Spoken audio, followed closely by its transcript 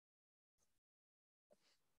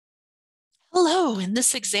Hello, in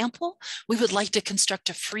this example, we would like to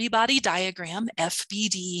construct a free body diagram,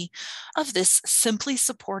 FBD, of this simply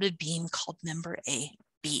supported beam called member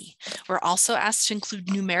AB. We're also asked to include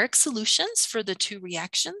numeric solutions for the two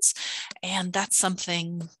reactions, and that's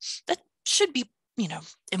something that should be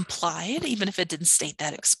implied, even if it didn't state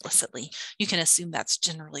that explicitly. You can assume that's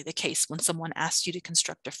generally the case. When someone asks you to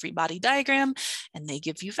construct a free body diagram and they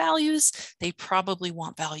give you values, they probably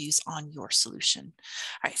want values on your solution.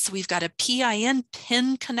 All right, so we've got a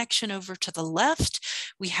pin connection over to the left.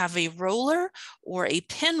 We have a roller or a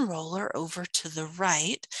pin roller over to the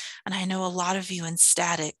right. And I know a lot of you in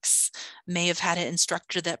statics may have had an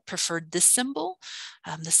instructor that preferred this symbol.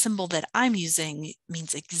 The symbol that I'm using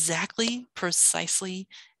means precisely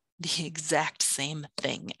the exact same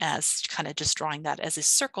thing as kind of just drawing that as a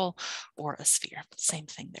circle or a sphere. Same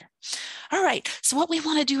thing there. All right, so what we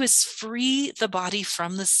want to do is free the body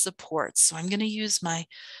from the support. So I'm going to use my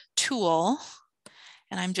tool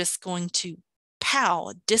and I'm just going to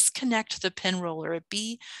disconnect the pin roller at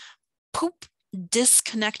B,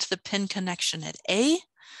 disconnect the pin connection at A.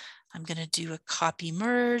 I'm going to do a copy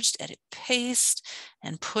merged, edit paste,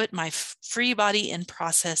 and put my free body in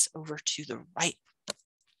process over to the right.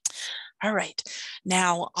 All right,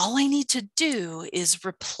 now all I need to do is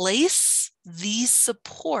replace these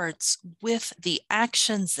supports with the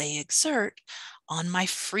actions they exert on my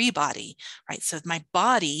free body, right? So my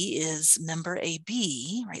body is member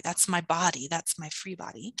AB, right? That's my body, that's my free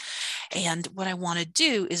body. And what I want to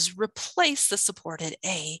do is replace the support at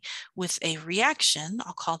A with a reaction.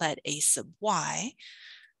 I'll call that A sub Y.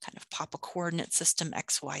 Kind of pop a coordinate system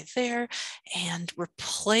XY there and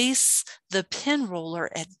replace the pin roller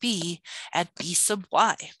at B sub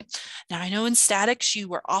Y. Now I know in statics you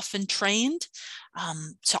were often trained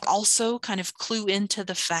to also kind of clue into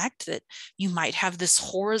the fact that you might have this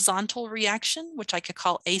horizontal reaction, which I could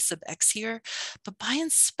call A sub X here, but by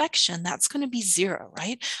inspection that's going to be 0,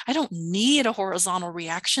 right? I don't need a horizontal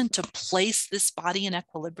reaction to place this body in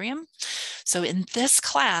equilibrium. So in this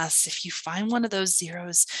class, if you find one of those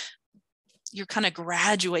zeros, you're kind of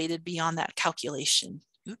graduated beyond that calculation.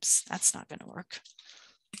 Oops, that's not going to work.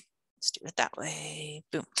 Let's do it that way.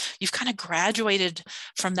 Boom. You've kind of graduated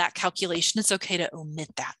from that calculation. It's okay to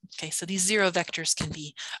omit that. Okay, so these 0 vectors can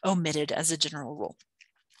be omitted as a general rule.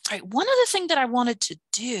 All right, one other thing that I wanted to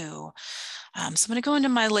do, so I'm going to go into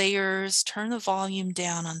my layers, turn the volume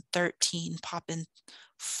down on 13, pop in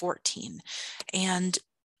 14. And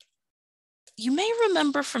you may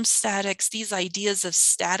remember from statics these ideas of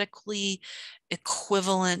statically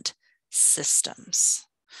equivalent systems.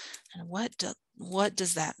 And what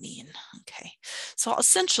does that mean? Okay, so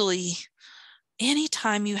essentially,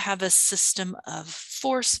 anytime you have a system of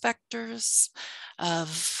force vectors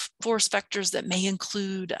that may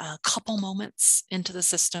include a couple moments into the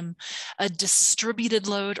system, a distributed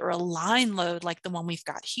load or a line load like the one we've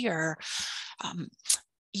got here,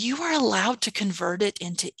 you are allowed to convert it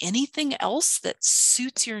into anything else that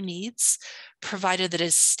suits your needs, provided that it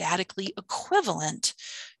is statically equivalent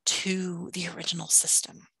to the original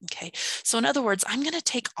system. Okay, so in other words, I'm going to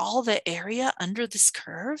take all the area under this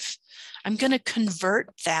curve. I'm going to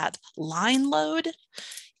convert that line load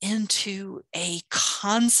into a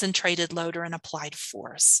concentrated load or an applied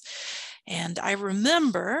force. And I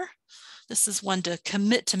remember, this is one to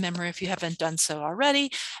commit to memory if you haven't done so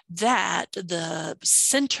already, that the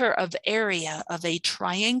center of area of a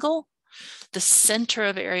triangle,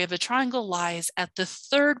 lies at the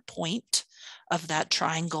third point of that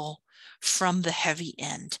triangle from the heavy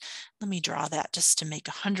end. Let me draw that just to make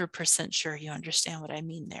 100% sure you understand what I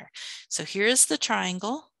mean there. So here's the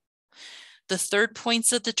triangle, the third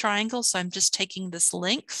points of the triangle. So I'm just taking this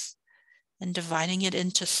length and dividing it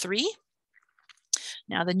into 3.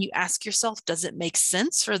 Now then you ask yourself, does it make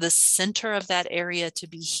sense for the center of that area to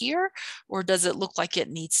be here, or does it look like it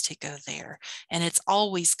needs to go there? And it's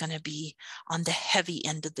always going to be on the heavy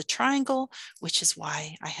end of the triangle, which is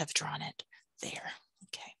why I have drawn it there.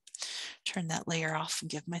 Okay, turn that layer off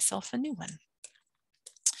and give myself a new one.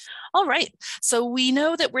 All right, so we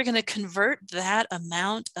know that we're going to convert that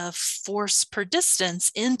amount of force per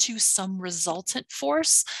distance into some resultant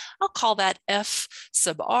force. I'll call that F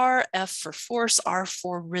sub R, F for force, R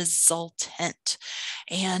for resultant.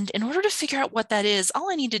 And in order to figure out what that is, all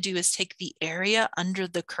I need to do is take the area under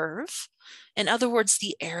the curve. In other words,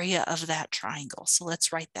 the area of that triangle. So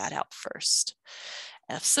let's write that out first.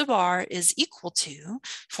 F sub R is equal to,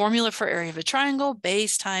 formula for area of a triangle,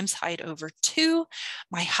 base times height over 2.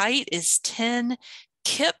 My height is 10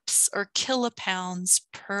 kips or kilopounds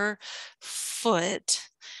per foot.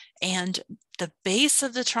 And the base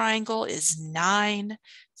of the triangle is 9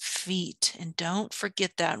 feet. And don't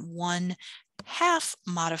forget that 1 half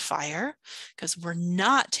modifier, because we're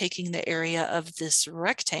not taking the area of this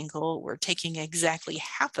rectangle, we're taking exactly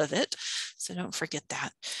half of it. So don't forget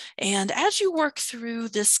that. And as you work through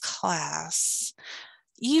this class,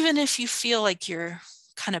 even if you feel like you're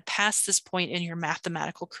kind of past this point in your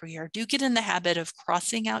mathematical career, do get in the habit of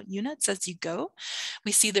crossing out units as you go.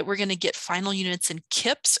 We see that we're going to get final units in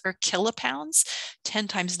kips or kilopounds. 10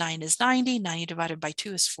 times 9 is 90. 90 divided by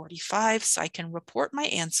 2 is 45. So I can report my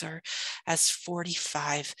answer as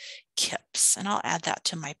 45 kips. And I'll add that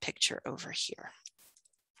to my picture over here.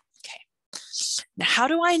 Now, how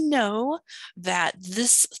do I know that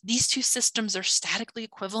these two systems are statically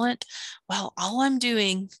equivalent? Well, all I'm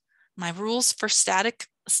doing, my rules for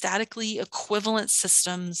statically equivalent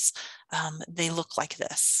systems, they look like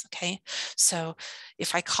this, okay? So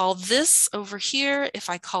if I call this over here, if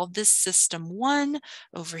I call this system 1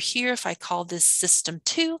 over here, if I call this system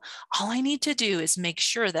 2, all I need to do is make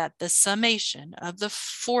sure that the summation of the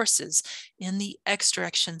forces in the x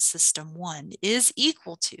direction system 1 is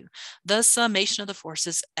equal to the summation of the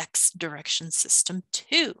forces x direction system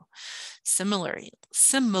 2. Similarly,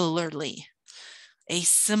 a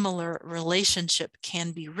similar relationship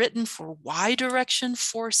can be written for y direction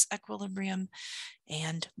force equilibrium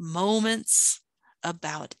and moments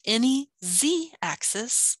about any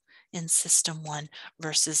z-axis in system 1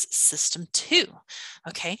 versus system 2.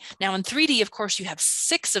 Okay, now in 3D, of course, you have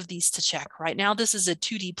 6 of these to check. Right now, this is a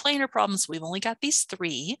 2D planar problem, so we've only got these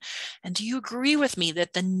 3. And do you agree with me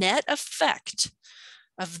that the net effect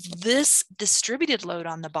of this distributed load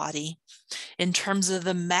on the body in terms of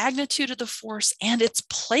the magnitude of the force and its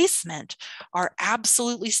placement are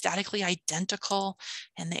absolutely statically identical?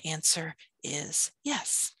 And the answer is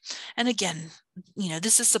yes. And again, you know,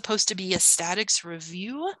 this is supposed to be a statics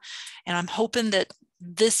review, and I'm hoping that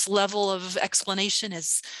this level of explanation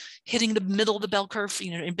is hitting the middle of the bell curve,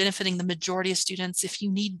 you know, and benefiting the majority of students. If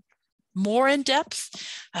you need more in depth,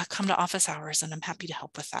 come to office hours and I'm happy to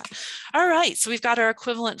help with that. All right, so we've got our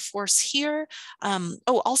equivalent force here.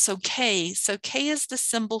 Oh, also K. So K is the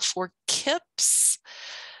symbol for kips.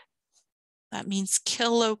 That means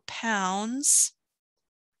kilopounds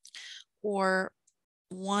or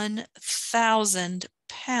 1,000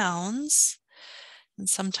 pounds. And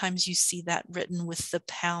sometimes you see that written with the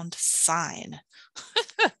pound sign.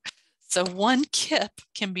 So 1 kip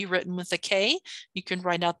can be written with a K. You can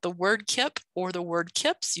write out the word kip or the word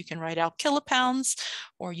kips. You can write out kilopounds,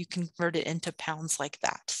 or you can convert it into pounds like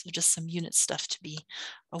that. So just some unit stuff to be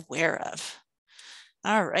aware of.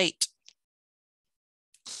 All right.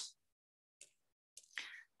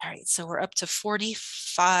 All right, so we're up to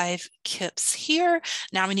 45 kips here.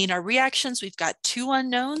 Now we need our reactions. We've got 2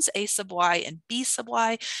 unknowns, A sub y and B sub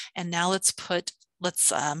y. And now let's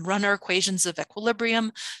run our equations of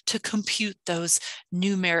equilibrium to compute those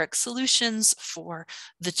numeric solutions for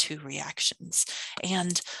the 2 reactions.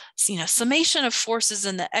 And, you know, summation of forces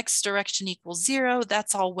in the x direction equals 0.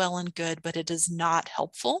 That's all well and good, but it is not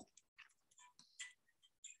helpful.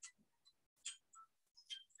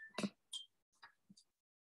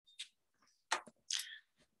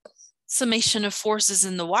 Summation of forces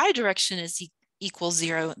in the y direction is equals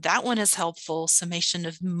 0. That one is helpful. Summation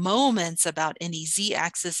of moments about any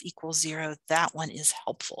z-axis equals 0. That one is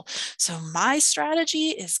helpful. So my strategy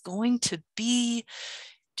is going to be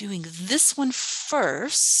doing this one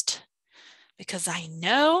first, because I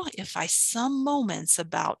know if I sum moments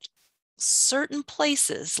about certain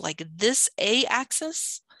places like this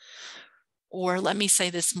a-axis, or let me say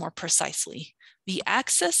this more precisely, the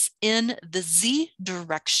axis in the z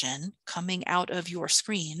direction coming out of your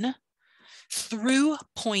screen through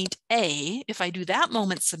point A, if I do that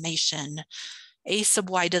moment summation, A sub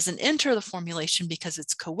y doesn't enter the formulation because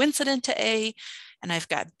it's coincident to A, and I've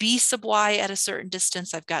got B sub y at a certain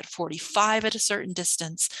distance, I've got 45 at a certain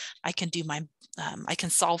distance. I can do my, I can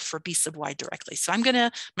solve for B sub y directly. So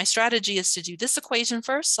my strategy is to do this equation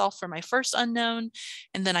first, solve for my first unknown,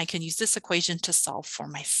 and then I can use this equation to solve for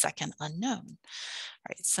my second unknown. All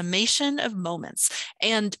right, summation of moments.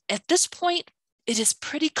 And at this point, it is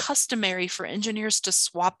pretty customary for engineers to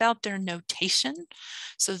swap out their notation.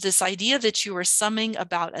 So this idea that you are summing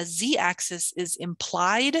about a z-axis is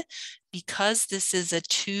implied because this is a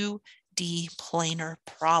 2D planar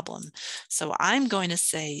problem. So I'm going to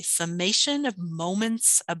say summation of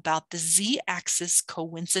moments about the z-axis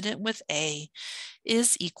coincident with A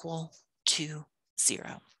is equal to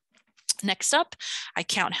 0. Next up, I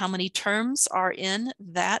count how many terms are in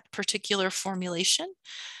that particular formulation.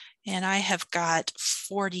 And I have got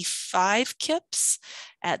 45 kips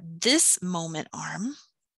at this moment arm,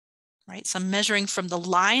 right? So I'm measuring from the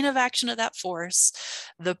line of action of that force,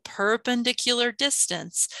 the perpendicular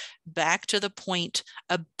distance back to the point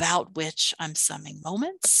about which I'm summing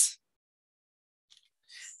moments.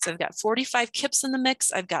 So I've got 45 kips in the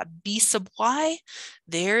mix. I've got B sub y.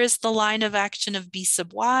 There is the line of action of B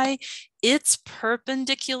sub y. Its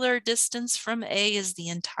perpendicular distance from A is the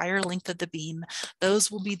entire length of the beam. Those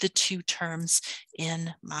will be the two terms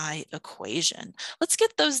in my equation. Let's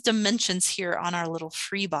get those dimensions here on our little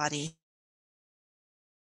free body.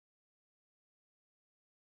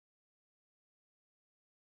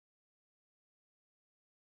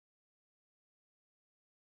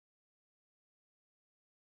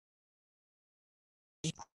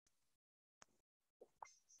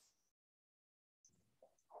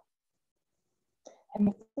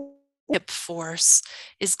 Hip force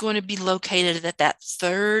is going to be located at that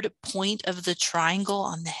third point of the triangle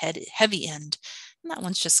on the heavy end. And that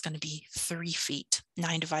one's just going to be 3 feet.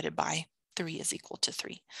 9 divided by 3 is equal to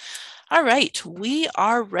 3. All right, we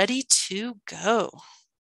are ready to go.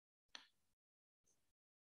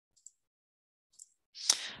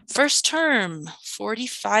 First term,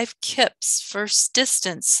 45 kips. First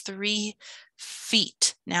distance, 3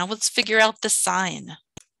 feet. Now let's figure out the sign.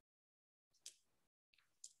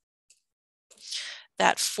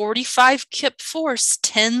 That 45 kip force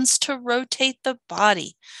tends to rotate the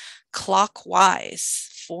body clockwise.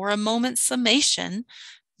 For a moment summation,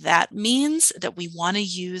 that means that we want to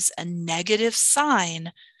use a negative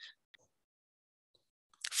sign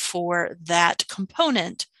for that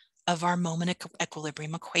component of our moment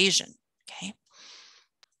equilibrium equation. Okay.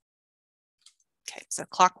 Okay, so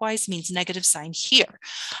clockwise means negative sign here.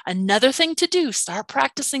 Another thing to do, start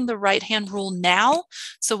practicing the right-hand rule now.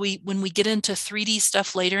 So when we get into 3D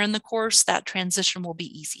stuff later in the course, that transition will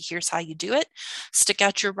be easy. Here's how you do it. Stick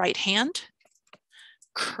out your right hand,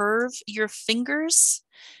 curve your fingers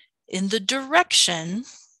in the direction,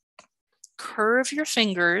 curve your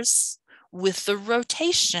fingers with the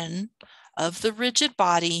rotation of the rigid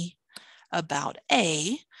body about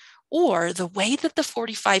A, or the way that the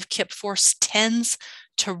 45 kip force tends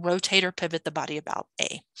to rotate or pivot the body about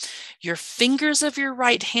A. Your fingers of your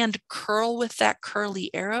right hand curl with that curly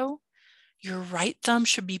arrow. Your right thumb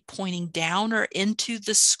should be pointing down or into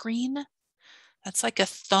the screen. That's like a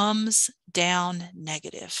thumbs down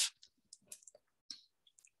negative.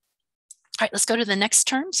 All right, let's go to the next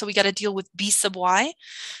term. So we got to deal with B sub y.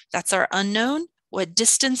 That's our unknown. What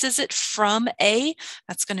distance is it from A?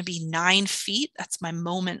 That's going to be 9 feet. That's my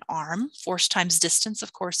moment arm. Force times distance,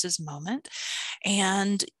 of course, is moment.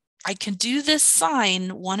 And I can do this sign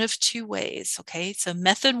one of two ways, okay? So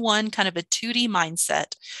method one, kind of a 2D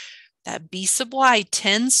mindset, that B sub y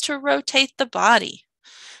tends to rotate the body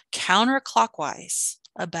counterclockwise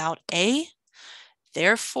about A.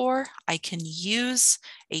 Therefore, I can use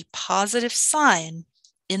a positive sign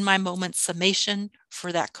in my moment summation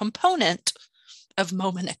for that component of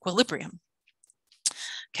moment equilibrium.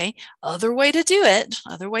 Okay, other way to do it,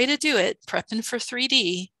 prepping for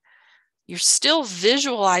 3D, you're still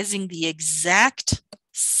visualizing the exact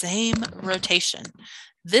same rotation.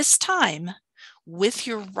 This time, with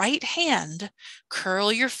your right hand,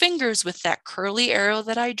 curl your fingers with that curly arrow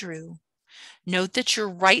that I drew. Note that your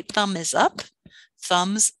right thumb is up,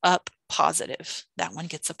 thumbs up positive. That one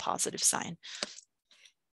gets a positive sign,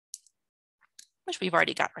 which we've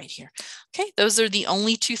already got right here. Okay, those are the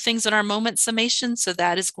only two things in our moment summation, so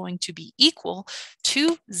that is going to be equal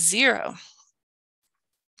to 0.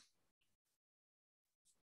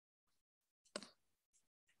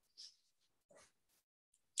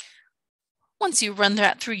 Once you run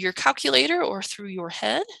that through your calculator or through your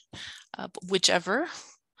head, whichever,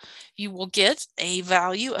 you will get a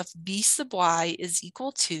value of B sub y is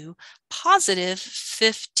equal to positive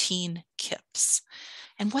 15 kips.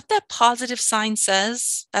 And what that positive sign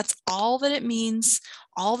says, that's all that it means.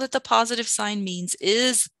 All that the positive sign means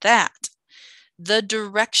is that the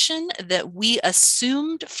direction that we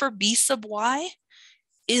assumed for B sub y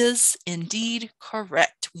is indeed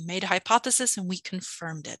correct. We made a hypothesis and we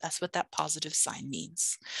confirmed it. That's what that positive sign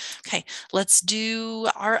means. Okay, let's do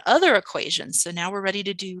our other equation. So now we're ready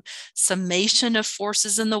to do summation of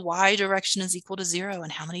forces in the y direction is equal to 0.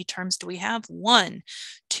 And how many terms do we have? 1,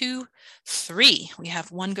 2, 3. We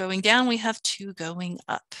have 1 going down, we have 2 going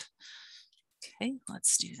up. Okay,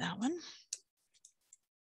 let's do that one.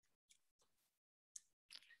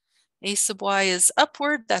 A sub y is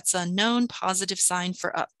upward, that's unknown, positive sign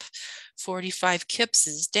for up. 45 kips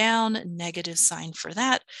is down, negative sign for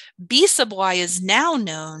that. B sub y is now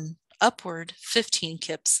known, upward, 15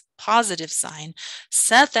 kips, positive sign.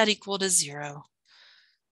 Set that equal to 0.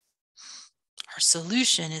 Our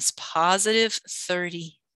solution is positive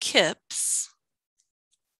 30 kips.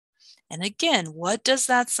 And again, what does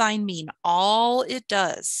that sign mean? All it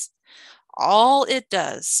does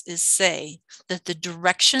is say that the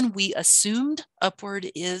direction we assumed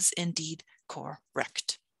upward is indeed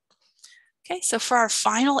correct. Okay, so for our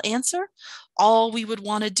final answer, all we would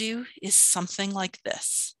want to do is something like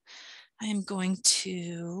this. I am going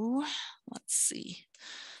to, let's see,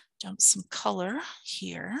 dump some color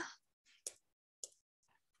here.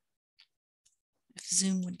 If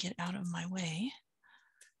Zoom would get out of my way.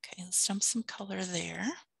 Okay, let's dump some color there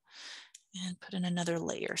and put in another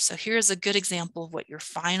layer. So here's a good example of what your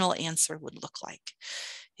final answer would look like.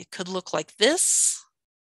 It could look like this.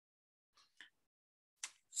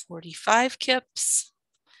 45 kips.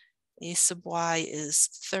 A sub y is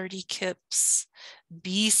 30 kips.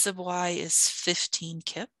 B sub y is 15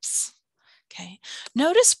 kips. Okay.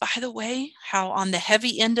 Notice, by the way, how on the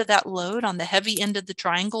heavy end of that load, on the heavy end of the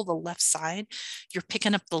triangle, the left side, you're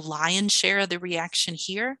picking up the lion's share of the reaction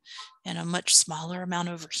here and a much smaller amount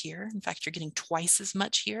over here. In fact, you're getting twice as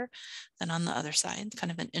much here than on the other side.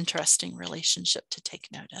 Kind of an interesting relationship to take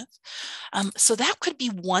note of. So that could be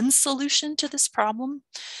one solution to this problem.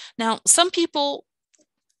 Now, some people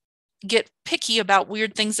get picky about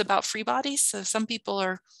weird things about free bodies. So some people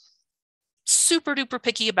are super duper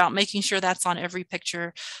picky about making sure that's on every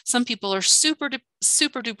picture. Some people are super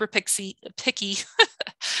duper picky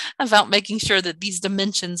about making sure that these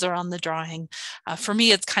dimensions are on the drawing. For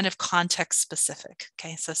me, it's kind of context specific.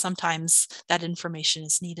 Okay, so sometimes that information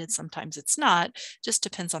is needed, sometimes it's not. Just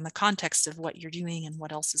depends on the context of what you're doing and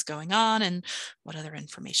what else is going on and what other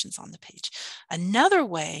information's on the page. Another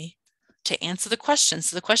way to answer the question.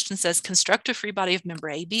 So the question says, construct a free body of member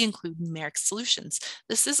AB, include numeric solutions.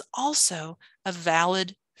 This is also a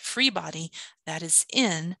valid free body that is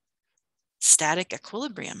in static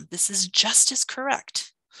equilibrium. This is just as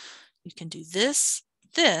correct. You can do this,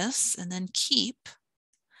 this, and then keep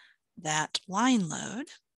that line load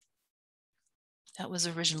that was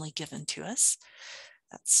originally given to us.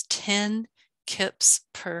 That's 10 kips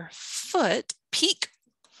per foot, peak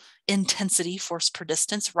intensity force per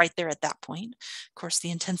distance right there at that point. Of course,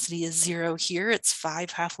 the intensity is 0 here. It's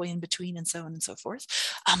 5 halfway in between and so on and so forth.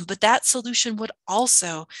 But that solution would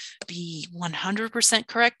also be 100%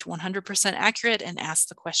 correct, 100% accurate, and ask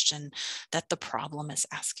the question that the problem is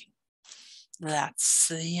asking. That's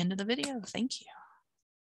the end of the video. Thank you.